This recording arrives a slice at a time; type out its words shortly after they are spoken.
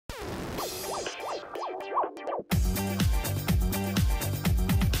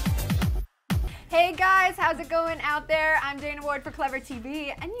Hey guys, how's it going out there? I'm Dana Ward for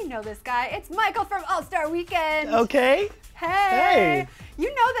ClevverTV, and you know this guy. It's Michael from Allstar Weekend. Okay. Hey.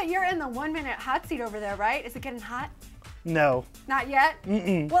 You know that you're in the 1 minute hot seat over there, right? Is it getting hot? No. Not yet?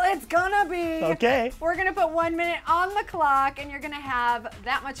 Mm-mm. Well, it's gonna be. Okay. We're gonna put 1 minute on the clock, and you're gonna have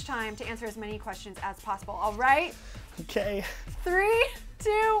that much time to answer as many questions as possible, all right? Okay. 3,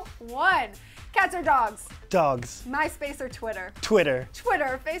 2, 1. Cats or dogs? Dogs. MySpace or Twitter? Twitter.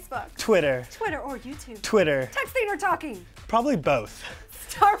 Twitter, Facebook? Twitter. Twitter or YouTube? Twitter. Texting or talking? Probably both.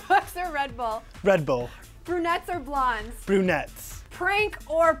 Starbucks or Red Bull? Red Bull. Brunettes or blondes? Brunettes. Prank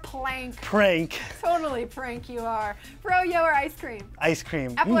or plank? Prank. Totally prank you are. Froyo or ice cream? Ice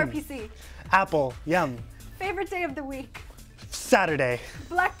cream. Apple or PC? Apple. Yum. Favorite day of the week? Saturday.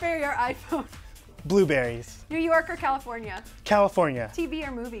 Blackberry or iPhone? Blueberries. New York or California? California. TV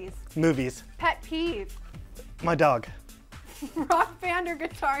or movies? Movies. Pet peeve? My dog. Rock band or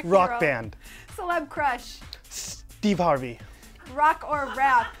guitar hero? Rock band. Celeb crush? Steve Harvey. Rock or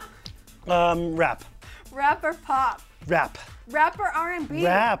rap? Rap. Rap or pop? Rap. Rap or R&B?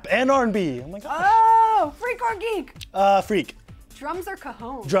 Rap and R&B. Oh my gosh. Oh, freak or geek? Freak. Drums or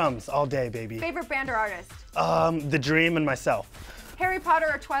cajon? Drums all day, baby. Favorite band or artist? The Dream and myself. Harry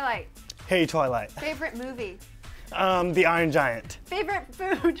Potter or Twilight? Harry Twilight. Favorite movie? The Iron Giant. Favorite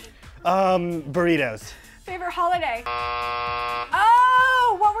food? Burritos. Favorite holiday?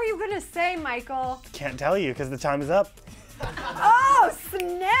 Oh, what were you gonna say, Michael? Can't tell you because the time is up. Oh,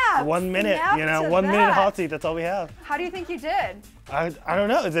 snap! 1 minute, Snap you know, to 1 minute that. hot seat, that's all we have. How do you think you did? I don't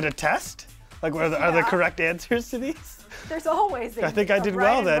know, is it a test? Like, are the Yeah. correct answers to these? There's always I think I did right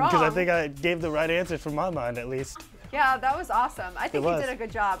well and then, because I wrong. think I gave the right answer from my mind at least. Yeah, that was awesome. I think you was. did a good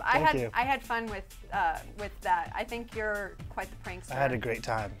job. Thank you. I had fun with that. I think you're quite the prankster. I had a great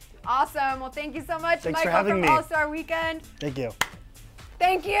time. Awesome. Well, thank you so much, Thanks for Michael having from me. Allstar Weekend. Thank you.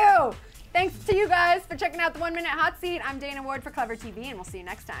 Thank you. Thanks to you guys for checking out the 1 minute hot seat. I'm Dana Ward for ClevverTV, and we'll see you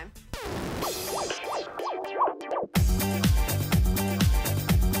next time.